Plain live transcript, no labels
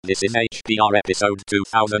This is HPR episode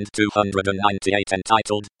 2298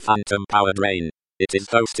 entitled Phantom Power Drain. It is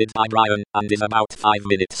hosted by Brian and is about 5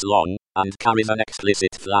 minutes long and carries an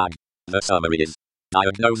explicit flag. The summary is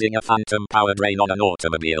diagnosing a phantom power drain on an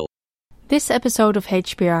automobile. This episode of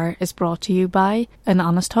HPR is brought to you by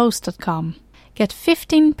anhonesthost.com. Get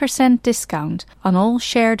 15% discount on all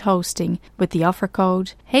shared hosting with the offer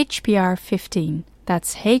code HPR15.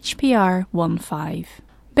 That's HPR15.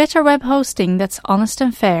 Better web hosting that's honest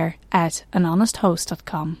and fair at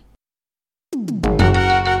anhonesthost.com.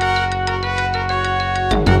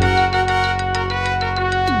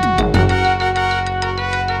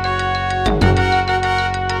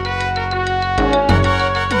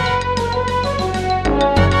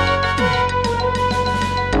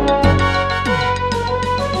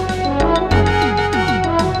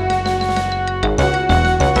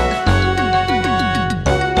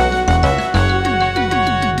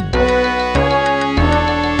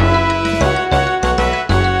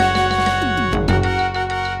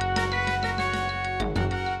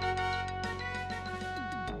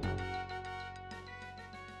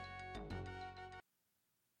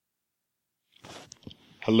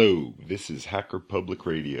 Hello, this is Hacker Public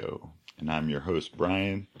Radio, and I'm your host,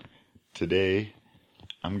 Brian. Today,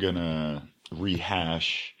 I'm going to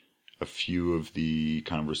rehash a few of the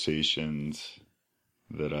conversations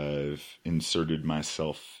that I've inserted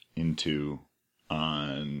myself into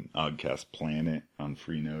on Oddcast Planet on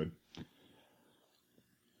Freenode.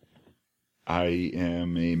 I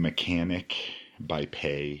am a mechanic by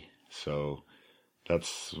pay, so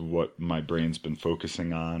that's what my brain's been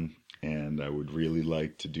focusing on. And I would really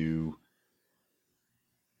like to do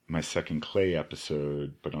my second Clay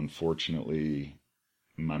episode, but unfortunately,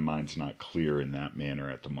 my mind's not clear in that manner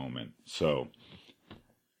at the moment. So,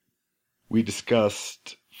 we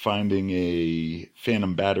discussed finding a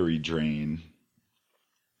phantom battery drain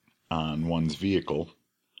on one's vehicle,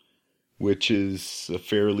 which is a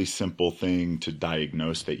fairly simple thing to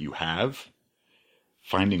diagnose that you have.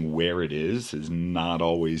 Finding where it is not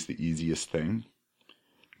always the easiest thing.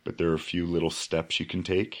 But there are a few little steps you can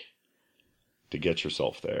take to get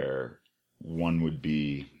yourself there. One would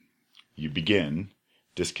be you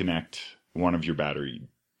disconnect one of your battery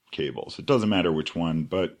cables. It doesn't matter which one,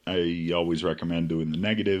 but I always recommend doing the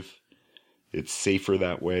negative. It's safer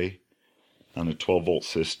that way. On a 12-volt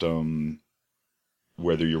system,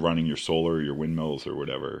 whether you're running your solar, your windmills, or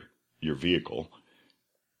whatever, your vehicle,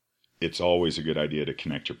 it's always a good idea to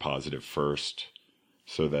connect your positive first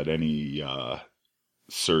so that any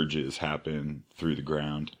surges happen through the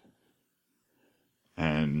ground.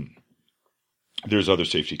 And there's other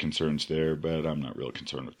safety concerns there, but I'm not really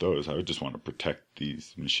concerned with those. I just want to protect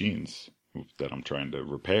these machines that I'm trying to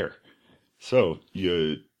repair. So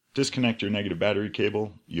you disconnect your negative battery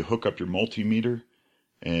cable, you hook up your multimeter,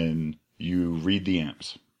 and you read the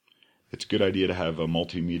amps. It's a good idea to have a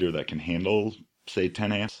multimeter that can handle, say,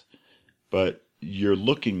 10 amps, but you're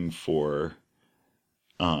looking for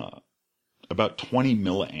about 20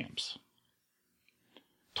 milliamps.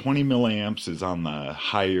 20 milliamps is on the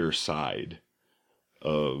higher side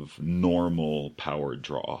of normal power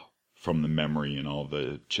draw from the memory and all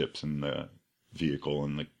the chips in the vehicle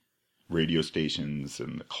and the radio stations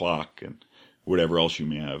and the clock and whatever else you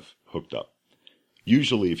may have hooked up.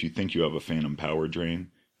 Usually, if you think you have a phantom power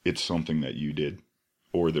drain, it's something that you did,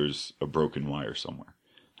 or there's a broken wire somewhere.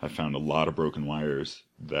 I found a lot of broken wires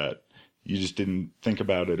that you just didn't think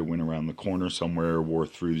about it. It went around the corner somewhere, wore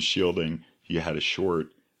through the shielding. You had a short.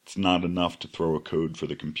 It's not enough to throw a code for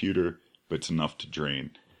the computer, but it's enough to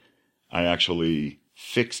drain. I actually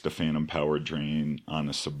fixed a phantom power drain on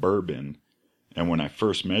a Suburban, and when I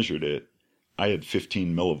first measured it, I had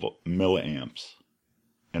 15 milliamps.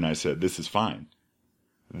 And I said, this is fine.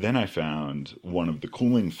 Then I found one of the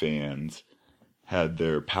cooling fans had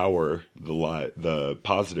their power, the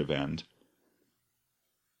positive end,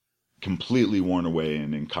 completely worn away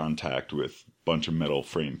and in contact with a bunch of metal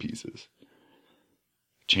frame pieces.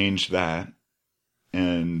 Changed that,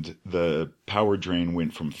 and the power drain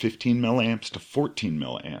went from 15 milliamps to 14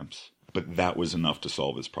 milliamps, but that was enough to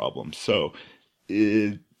solve his problem. So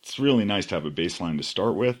it's really nice to have a baseline to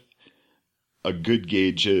start with. A good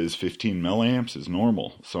gauge is 15 milliamps is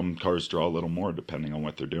normal. Some cars draw a little more depending on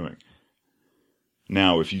what they're doing.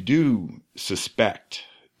 Now, if you do suspect,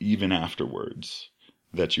 even afterwards,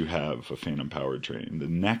 that you have a phantom power drain, the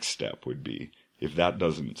next step would be, if that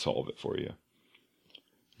doesn't solve it for you,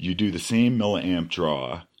 you do the same milliamp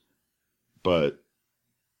draw, but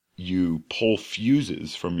you pull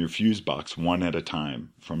fuses from your fuse box one at a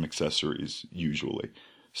time from accessories, usually.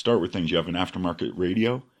 Start with things. You have an aftermarket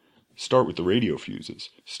radio, start with the radio fuses.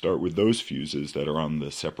 Start with those fuses that are on the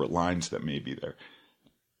separate lines that may be there.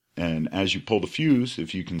 And as you pull the fuse,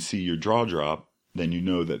 if you can see your draw drop, then you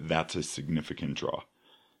know that that's a significant draw.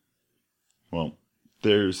 Well,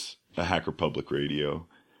 there's a Hacker Public Radio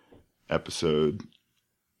episode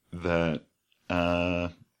that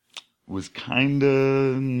was kind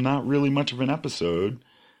of not really much of an episode.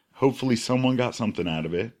 Hopefully someone got something out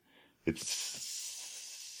of it.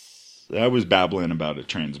 I was babbling about a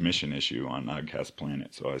transmission issue on Oddcast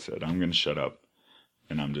Planet, so I said, I'm going to shut up,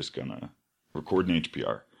 and I'm just going to record an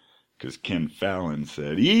HPR, because Ken Fallon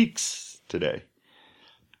said, eeks, today.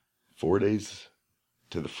 4 days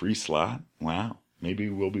to the free slot. Wow, maybe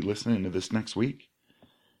we'll be listening to this next week.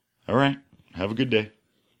 All right, have a good day.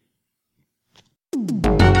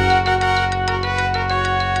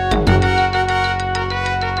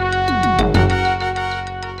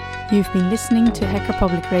 You've been listening to Hacker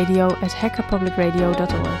Public Radio at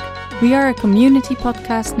hackerpublicradio.org. We are a community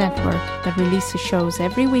podcast network that releases shows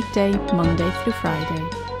every weekday, Monday through Friday.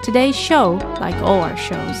 Today's show, like all our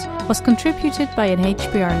shows, was contributed by an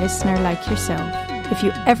HPR listener like yourself. If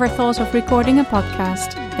you ever thought of recording a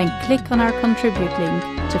podcast, then click on our contribute link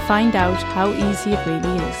to find out how easy it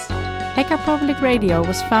really is. Hacker Public Radio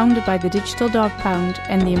was founded by the Digital Dog Pound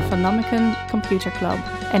and the Infonomicon Computer Club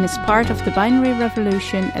and is part of the binary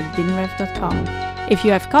revolution at binrev.com. If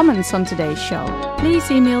you have comments on today's show,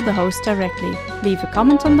 please email the host directly, leave a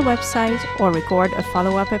comment on the website, or record a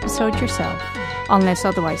follow-up episode yourself. Unless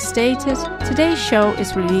otherwise stated, today's show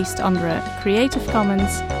is released under a Creative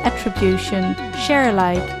Commons Attribution Share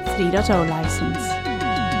Alike 3.0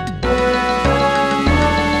 license.